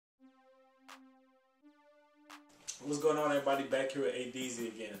What's going on, everybody? Back here with ADZ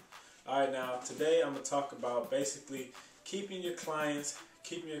again. Alright, now today I'm going to talk about basically keeping your clients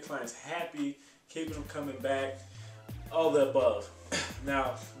happy, keeping them coming back, all the above.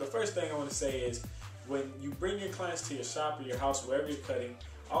 Now, the first thing I want to say is when you bring your clients to your shop or your house, wherever you're cutting,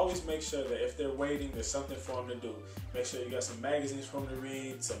 always make sure that if they're waiting, there's something for them to do. Make sure you got some magazines for them to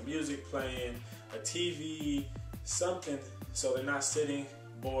read, some music playing, a TV, something, so they're not sitting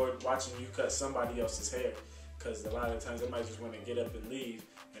bored watching you cut somebody else's hair. Because a lot of times they might just want to get up and leave,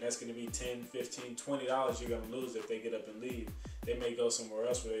 and that's going to be $10, $15, $20 you're going to lose if they get up and leave. They may go somewhere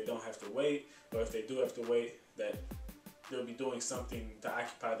else where they don't have to wait, or if they do have to wait, that they'll be doing something to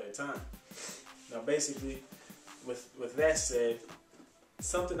occupy their time. Now basically, with that said,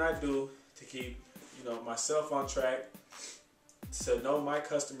 something I do to keep myself on track, to know my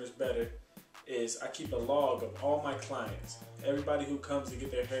customers better, is I keep a log of all my clients. Everybody who comes to get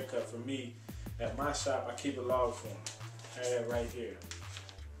their hair cut from me at my shop, I keep a log for them. I have it right here.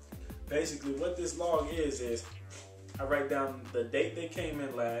 Basically, what this log is I write down the date they came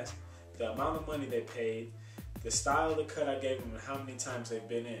in last, the amount of money they paid, the style of the cut I gave them, and how many times they've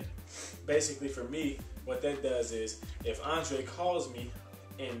been in. Basically, for me, what that does is, if Andre calls me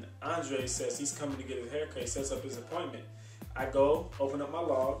and Andre says he's coming to get his haircut, he sets up his appointment, I go, open up my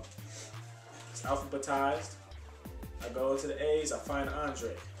log, it's alphabetized, I go to the A's, I find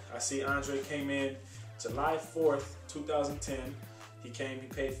Andre. I see Andre came in July 4th, 2010. He came, he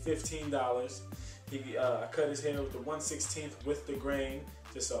paid $15. I cut his hair with the 1/16 with the grain,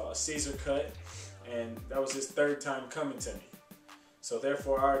 just a Caesar cut, and that was his third time coming to me. So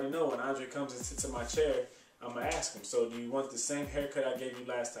therefore, I already know when Andre comes and sits in my chair, I'm going to ask him, so do you want the same haircut I gave you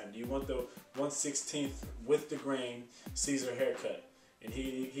last time? Do you want the 1/16 with the grain Caesar haircut? And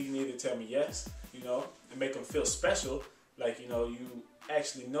he can either tell me yes, and make him feel special, like, you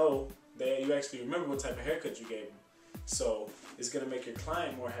actually know that you actually remember what type of haircut you gave him. So it's going to make your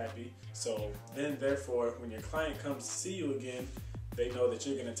client more happy. So then therefore, when your client comes to see you again, they know that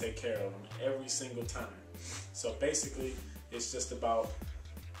you're going to take care of them every single time. So basically, it's just about,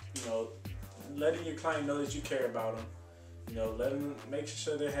 letting your client know that you care about them. Letting them, make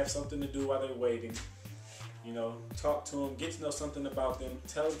sure they have something to do while they're waiting. Talk to them, get to know something about them,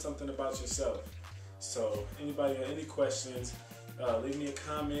 tell them something about yourself. So anybody got any questions, leave me a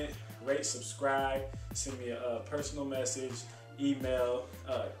comment, rate, subscribe, send me a personal message, email,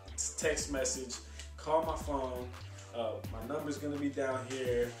 text message, call my phone. My number's going to be down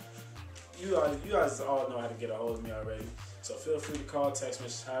here. You guys all know how to get a hold of me already. So feel free to call, text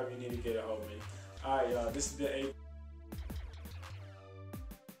message, however you need to get a hold of me. Alright, y'all, this has been A.